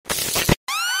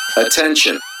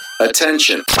Attention,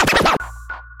 attention.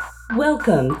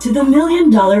 Welcome to the $1 Million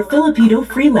Filipino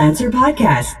Freelancer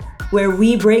Podcast, where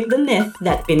we break the myth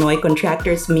that Pinoy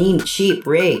contractors mean cheap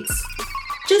rates.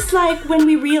 Just like when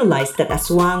we realized that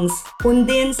aswangs,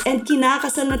 pundins, and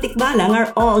kinakasal na tikbalang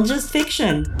are all just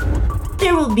fiction.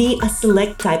 There will be a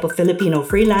select type of Filipino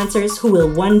freelancers who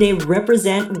will one day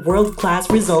represent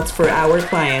world-class results for our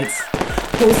clients.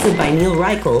 Hosted by Neil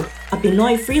Reichel, a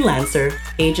Pinoy freelancer,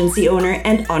 agency owner,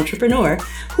 and entrepreneur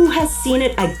who has seen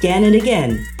it again and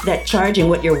again that charging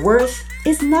what you're worth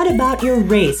is not about your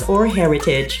race or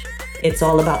heritage. It's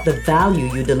all about the value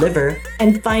you deliver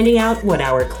and finding out what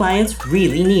our clients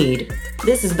really need.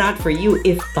 This is not for you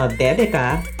if pabebe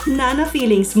ka, nana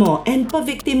feelings mo, and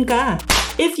pa-victim ka.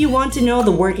 If you want to know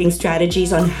the working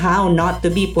strategies on how not to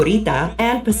be purita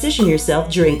and position yourself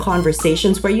during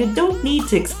conversations where you don't need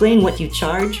to explain what you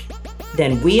charge,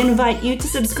 then we invite you to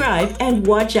subscribe and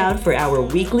watch out for our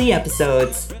weekly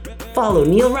episodes. Follow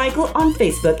Neil Reichel on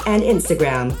Facebook and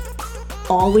Instagram.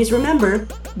 Always remember,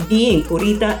 being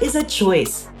purita is a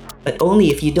choice, but only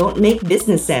if you don't make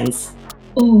business sense.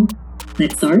 Oh,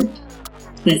 let's start.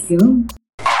 Let's go.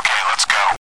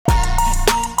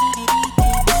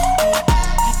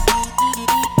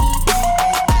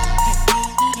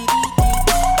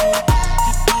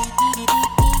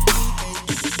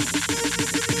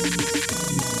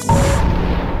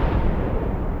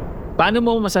 Paano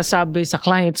mo masasabi sa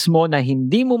clients mo na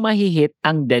hindi mo mahihit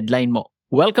ang deadline mo?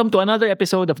 Welcome to another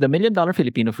episode of the $1 Million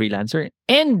Filipino Freelancer.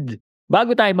 And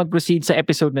bago tayo mag-proceed sa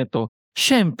episode na ito,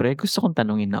 syempre gusto kong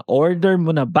tanungin na order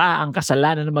mo na ba ang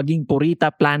kasalanan ng maging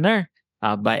purita planner?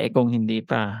 Kung hindi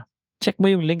pa, check mo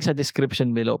yung link sa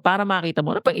description below para makita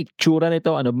mo ano pang itsura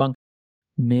nito, ano bang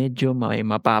medyo may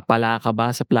mapapala ka ba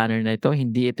sa planner na ito?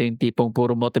 Hindi ito yung tipong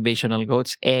puro motivational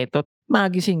quotes. Eto,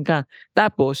 magising ka.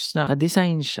 Tapos,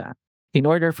 nakadesign siya in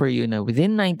order for you na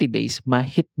within 90 days,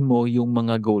 ma-hit mo yung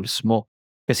mga goals mo.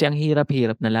 Kasi ang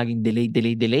hirap-hirap na laging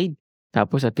delayed.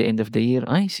 Tapos at the end of the year,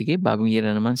 ay sige, bagong year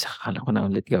na naman, saka ko na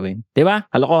ulit gawin. Diba?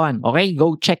 Kalokohan. Okay,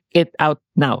 go check it out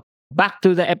now. Back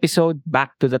to the episode,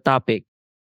 back to the topic.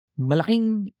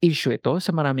 Malaking issue ito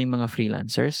sa maraming mga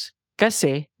freelancers.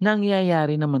 Kasi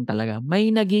nangyayari naman talaga,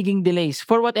 may nagiging delays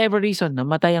for whatever reason.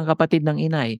 Namatay ang kapatid ng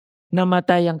inay,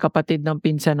 namatay ang kapatid ng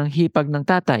pinsan ng hipag ng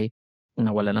tatay,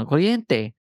 nawala ng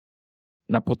kuryente,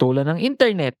 naputulan ng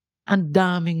internet, ang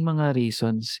daming mga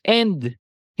reasons. And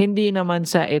hindi naman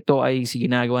sa ito ay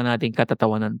ginagawa nating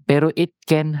katatawanan, pero it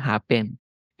can happen.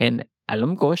 And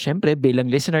alam ko, syempre,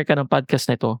 bilang listener ka ng podcast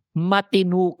na ito,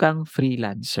 matino kang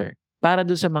freelancer. Para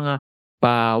doon sa mga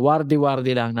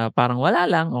pa-wardi-wardi lang na parang wala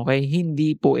lang, okay,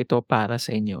 hindi po ito para sa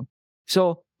inyo.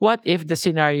 So, what if the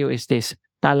scenario is this?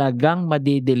 Talagang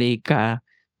madidelay ka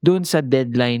doon sa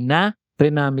deadline na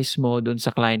prinamis mo doon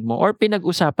sa client mo or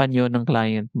pinag-usapan nyo ng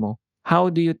client mo. How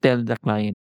do you tell the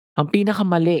client? Ang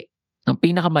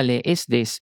pinakamali is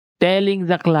this, telling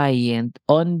the client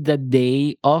on the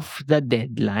day of the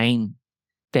deadline.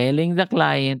 Telling the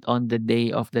client on the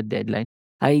day of the deadline.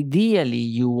 Ideally,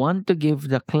 you want to give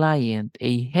the client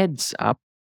a heads up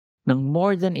ng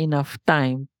more than enough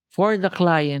time for the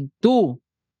client to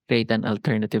create an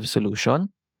alternative solution,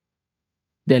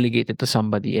 delegate it to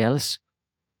somebody else.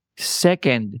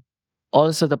 Second,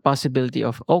 also the possibility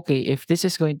of, okay, if this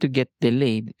is going to get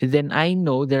delayed, then I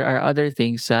know there are other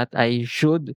things that I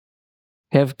should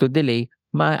have to delay.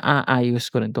 Maaayos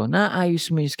ko rin to.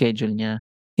 Naayos mo yung schedule niya.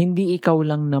 Hindi ikaw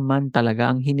lang naman talaga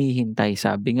ang hinihintay.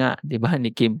 Sabi nga, di ba,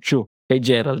 ni Kim Chiu kay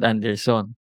Gerald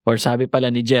Anderson. Or sabi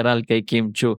pala ni Gerald kay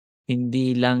Kim Chiu,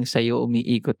 hindi lang sa'yo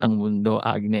umiikot ang mundo,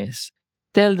 Agnes.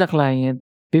 Tell the client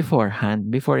beforehand,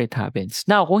 before it happens.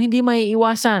 Now, kung hindi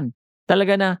maiiwasan,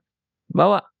 talaga na,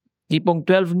 bawa, tipong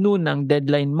 12 noon ang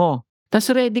deadline mo. Tas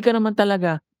ready ka naman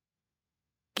talaga.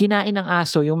 Kinain ng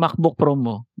aso yung MacBook Pro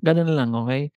mo. Ganun lang,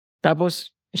 okay?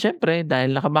 Tapos, syempre,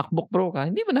 dahil naka-MacBook Pro ka,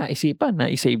 hindi mo naisipan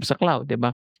na i-save sa cloud, di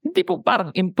ba? Hindi po,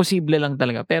 parang imposible lang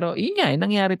talaga. Pero, yun nga,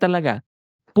 nangyari talaga.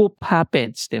 Poop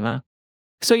happens, di ba?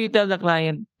 So, you tell the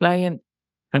client,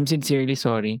 I'm sincerely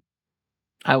sorry.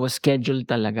 I was scheduled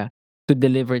talaga to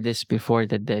deliver this before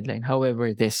the deadline.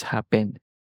 However, this happened.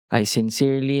 I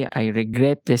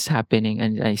regret this happening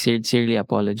and I sincerely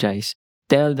apologize.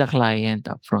 Tell the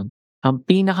client upfront. Ang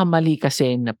pinakamali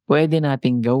kasi na pwede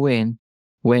nating gawin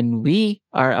when we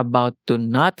are about to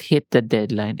not hit the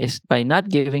deadline is by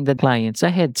not giving the clients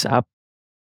a heads up.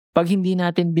 Pag hindi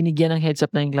natin binigyan ng heads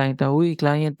up na yung client, uy,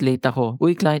 client, late ako.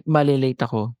 Uy, client, mali-late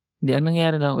ako. Hindi, ang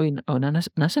nangyari lang, uy,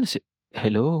 nasa na si,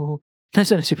 hello?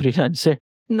 Nasa na si freelancer?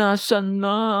 Nasaan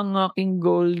na ang aking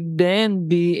golden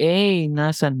BA?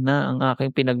 Nasaan na ang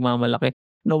aking pinagmamalaki?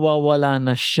 Nawawala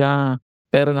na siya.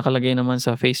 Pero nakalagay naman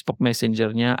sa Facebook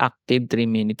Messenger niya, active 3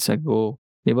 minutes ago.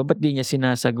 Di ba? Ba't di niya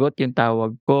sinasagot yung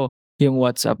tawag ko, yung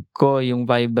WhatsApp ko, yung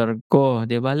Viber ko?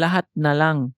 Di ba? Lahat na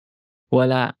lang.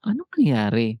 Wala. Anong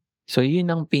nangyari? So, yun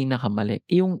ang pinakamali.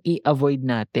 Yung i-avoid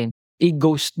natin,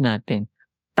 i-ghost natin.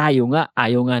 Tayo nga,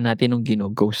 ayaw nga natin nung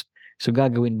gino-ghost. So,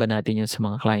 gagawin ba natin yun sa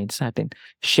mga clients natin?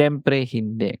 Syempre,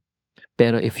 hindi.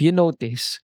 Pero if you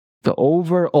notice, the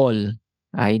overall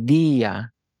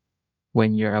idea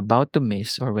when you're about to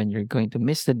miss or when you're going to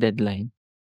miss the deadline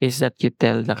is that you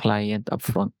tell the client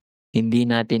upfront. Hindi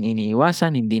natin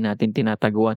iniiwasan, hindi natin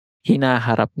tinataguan,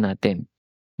 hinaharap natin.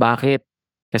 Bakit?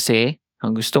 Kasi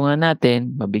ang gusto nga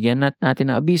natin, mabigyan natin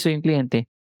ng abiso yung kliyente,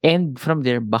 and from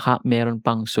there, baka meron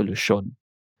pang solusyon.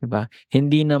 Diba?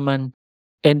 Hindi naman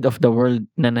end of the world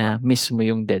na na-miss mo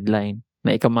yung deadline,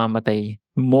 na ikamamatay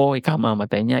mo,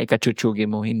 ikamamatay niya, ikachuchugi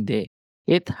mo, hindi.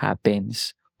 It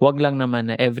happens. Wag lang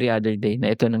naman na every other day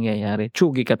na ito nangyayari,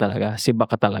 chugi ka talaga, siba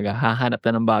ka talaga, hahanap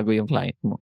na ng bago yung client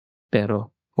mo.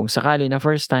 Pero kung sakali na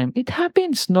first time, it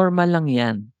happens. Normal lang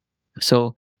yan.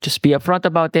 So, just be upfront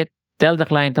about it, tell the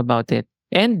client about it,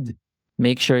 and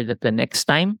make sure that the next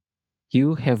time,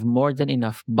 you have more than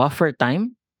enough buffer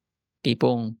time.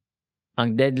 Tipong,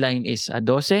 ang deadline is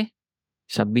 12,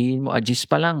 sabihin mo, agis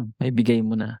pa lang, may bigay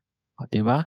mo na. O,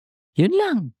 diba? Yun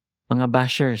lang, mga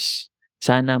bashers.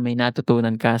 Sana may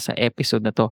natutunan ka sa episode na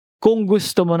to. Kung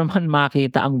gusto mo naman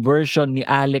makita ang version ni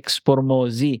Alex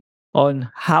Formosi on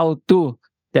how to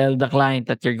tell the client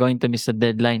that you're going to miss the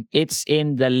deadline, it's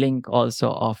in the link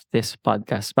also of this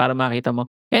podcast para makita mo.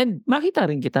 And makita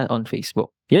rin kita on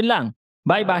Facebook. Yun lang.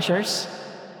 Bye, bashers!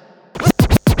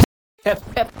 Hep,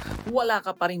 wala ka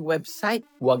pa ring website.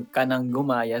 Huwag ka nang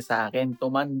gumaya sa akin.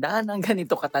 Tumanda ng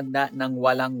ganito katanda ng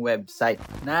walang website.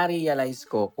 Na-realize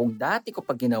ko kung dati ko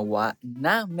pa ginawa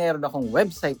na meron akong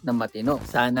website na matino.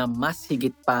 Sana mas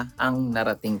higit pa ang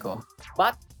narating ko.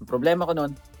 But, ang problema ko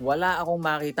nun, wala akong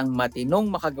makitang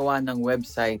matinong makagawa ng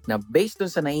website na based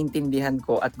dun sa naiintindihan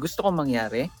ko at gusto kong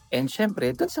mangyari. And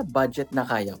syempre, dun sa budget na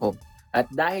kaya ko. At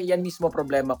dahil yan mismo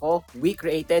problema ko, we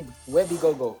created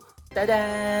Webigogo.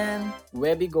 Tadan!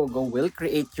 Webigogo will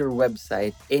create your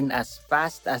website in as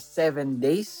fast as 7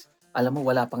 days. Alam mo,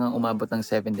 wala pa nga umabot ng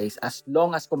 7 days. As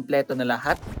long as kompleto na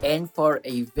lahat and for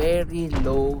a very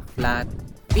low flat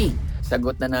fee.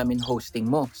 Sagot na namin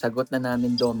hosting mo. Sagot na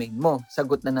namin domain mo.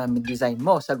 Sagot na namin design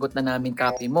mo. Sagot na namin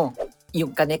copy mo.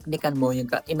 Yung kaneknikan mo,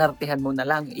 yung inartihan mo na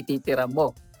lang, ititira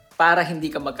mo. Para hindi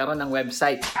ka magkaroon ng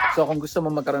website. So kung gusto mo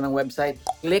magkaroon ng website,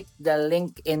 click the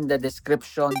link in the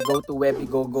description, go to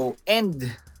Webigogo, and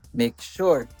make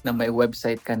sure na may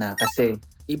website ka na kasi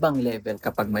ibang level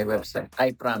kapag may website.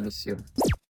 I promise you.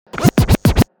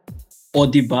 O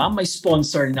diba, may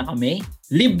sponsor na kami?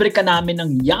 Libre ka namin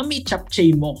ng yummy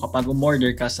chapchae mo kapag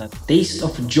umorder ka sa Taste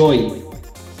of Joy.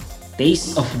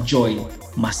 Taste of Joy.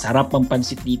 Masarap ang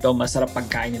pansit dito, masarap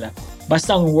pagkain nila.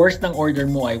 Basta ang worth ng order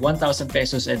mo ay 1,000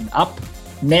 pesos and up.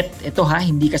 Net, ito ha,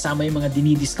 hindi kasama yung mga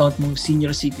dinidiscount mong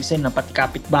senior citizen na pati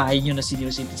kapitbahay nyo na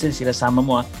senior citizen, sila sama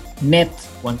mo ha. Net,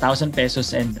 1,000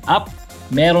 pesos and up.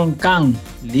 Meron kang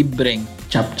libreng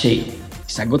chapchae.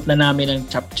 Sagot na namin ang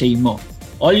chapchae mo.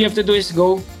 All you have to do is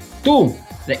go to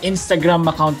the Instagram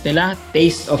account nila,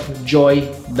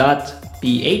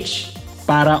 tasteofjoy.ph,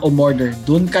 para umorder.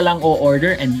 Doon ka lang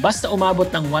o-order and basta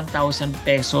umabot ng 1,000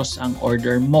 pesos ang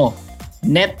order mo.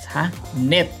 Net ha?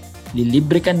 Net.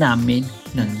 Lilibre ka namin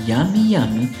ng yummy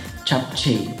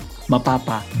chapchae.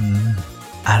 Mapapa.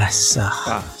 Arasa.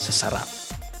 Sa sarap.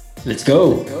 Let's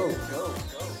go!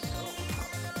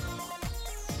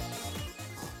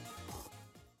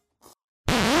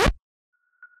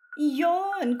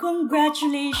 Yon!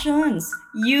 Congratulations!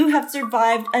 You have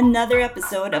survived another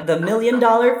episode of the $1 Million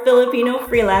Filipino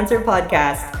Freelancer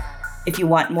Podcast. If you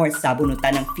want more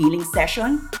sabunutan ng feeling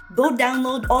session, go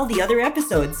download all the other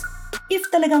episodes. If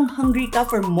talagang hungry ka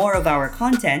for more of our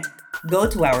content, go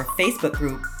to our Facebook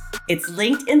group. It's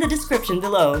linked in the description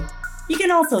below. You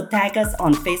can also tag us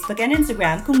on Facebook and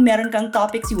Instagram kung meron kang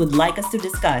topics you would like us to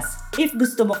discuss. If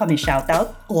gusto mo kami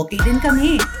shoutout, okay din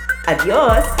kami.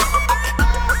 Adios!